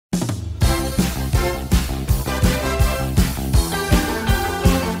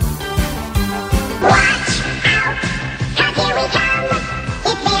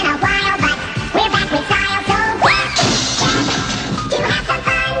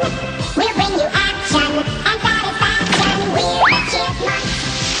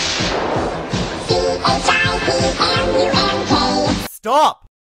up!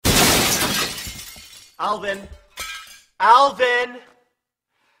 Alvin! Alvin!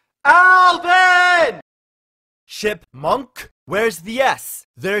 Alvin! Chipmunk? Where's the S?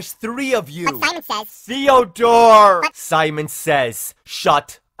 There's 3 of you. But Simon says. Theodore! But Simon says,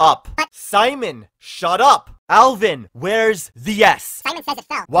 shut up. But Simon, shut up. Alvin, where's the S? Simon says it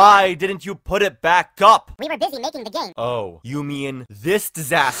fell. Why didn't you put it back up? We were busy making the game. Oh, you mean this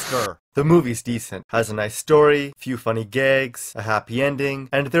disaster? The movie's decent. Has a nice story, few funny gags, a happy ending,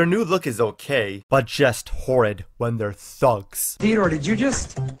 and their new look is okay, but just horrid when they're thugs. Theodore, did you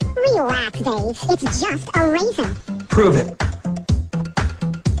just... Relax, Dave. It's just a raisin. Prove it.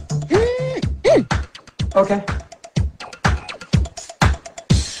 Okay.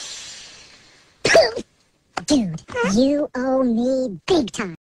 Dude, you owe me big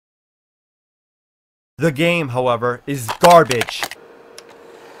time. The game, however, is garbage.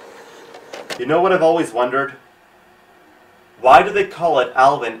 You know what I've always wondered? Why do they call it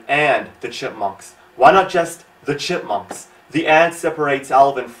Alvin and the Chipmunks? Why not just the Chipmunks? The and separates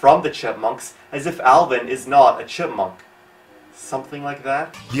Alvin from the Chipmunks, as if Alvin is not a chipmunk. Something like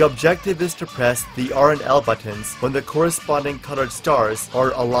that? The objective is to press the R and L buttons when the corresponding colored stars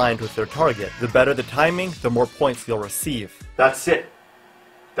are aligned with their target. The better the timing, the more points you'll receive. That's it.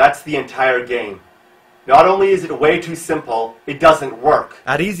 That's the entire game. Not only is it way too simple, it doesn't work.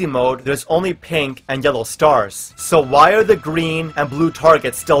 At easy mode, there's only pink and yellow stars. So why are the green and blue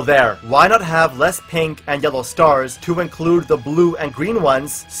targets still there? Why not have less pink and yellow stars to include the blue and green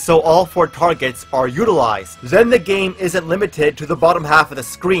ones so all 4 targets are utilized? Then the game isn't limited to the bottom half of the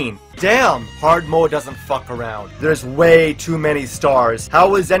screen. Damn, hard mode doesn't fuck around. There's way too many stars.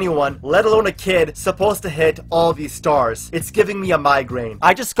 How is anyone, let alone a kid, supposed to hit all these stars? It's giving me a migraine.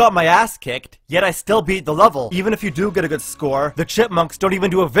 I just got my ass kicked, yet I still beat the level. Even if you do get a good score, the Chipmunks don't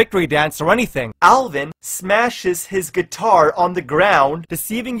even do a victory dance or anything. Alvin smashes his guitar on the ground,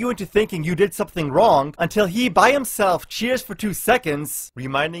 deceiving you into thinking you did something wrong, until he by himself cheers for 2 seconds,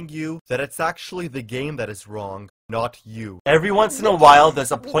 reminding you that it's actually the game that is wrong, not you. Every once in a while,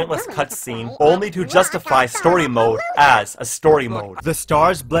 there's a pointless cutscene, only to justify story mode as a story mode. The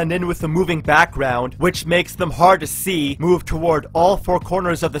stars blend in with the moving background, which makes them hard to see, move toward all 4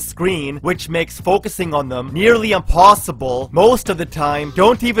 corners of the screen, which makes focusing on them nearly impossible. Most of the time,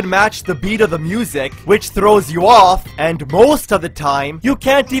 don't even match the beat of the music, which throws you off, and most of the time, you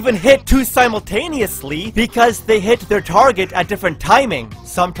can't even hit 2 simultaneously because they hit their target at different timing.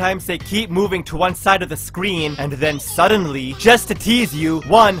 Sometimes they keep moving to one side of the screen, and then suddenly, just to tease you,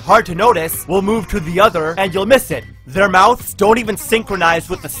 one, hard to notice, will move to the other, and you'll miss it. Their mouths don't even synchronize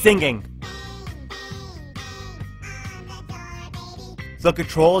with the singing. The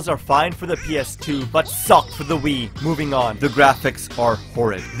controls are fine for the PS2, but suck for the Wii. Moving on. The graphics are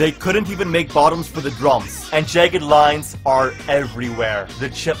horrid. They couldn't even make bottoms for the drums, and jagged lines are everywhere. The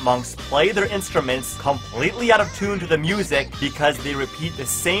Chipmunks play their instruments completely out of tune to the music because they repeat the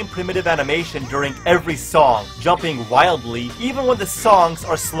same primitive animation during every song, jumping wildly even when the songs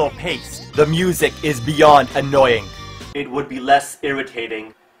are slow-paced. The music is beyond annoying. It would be less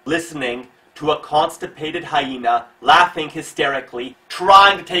irritating listening to a constipated hyena laughing hysterically,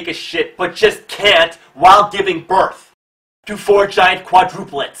 trying to take a shit but just can't while giving birth to 4 giant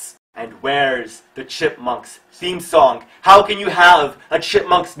quadruplets. And where's the Chipmunks theme song? How can you have a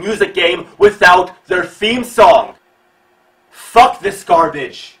Chipmunks music game without their theme song? Fuck this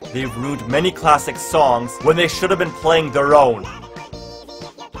garbage! They've ruined many classic songs when they should have been playing their own.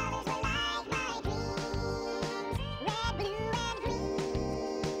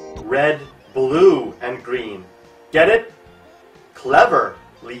 Red, blue, and green. Get it?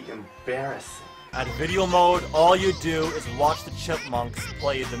 Cleverly embarrassing. At video mode, all you do is watch the Chipmunks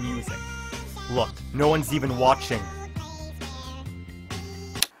play the music. Look, no one's even watching.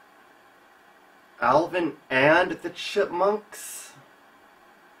 Alvin and the Chipmunks?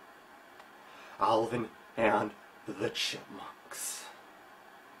 Alvin and the Chipmunks.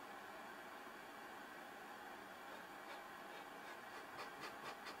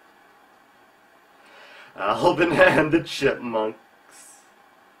 Alvin and the Chipmunks.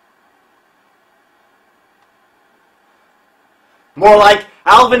 More like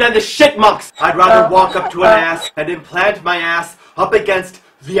Alvin and the Shitmunks! I'd rather walk up to an ass and implant my ass up against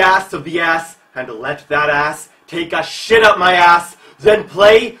the ass of the ass and let that ass take a shit up my ass than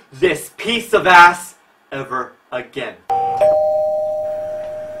play this piece of ass ever again.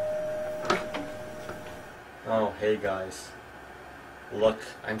 Oh, hey guys. Look,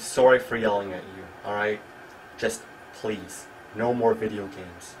 I'm sorry for yelling at you, alright? Just please, no more video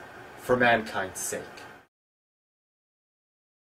games. For mankind's sake.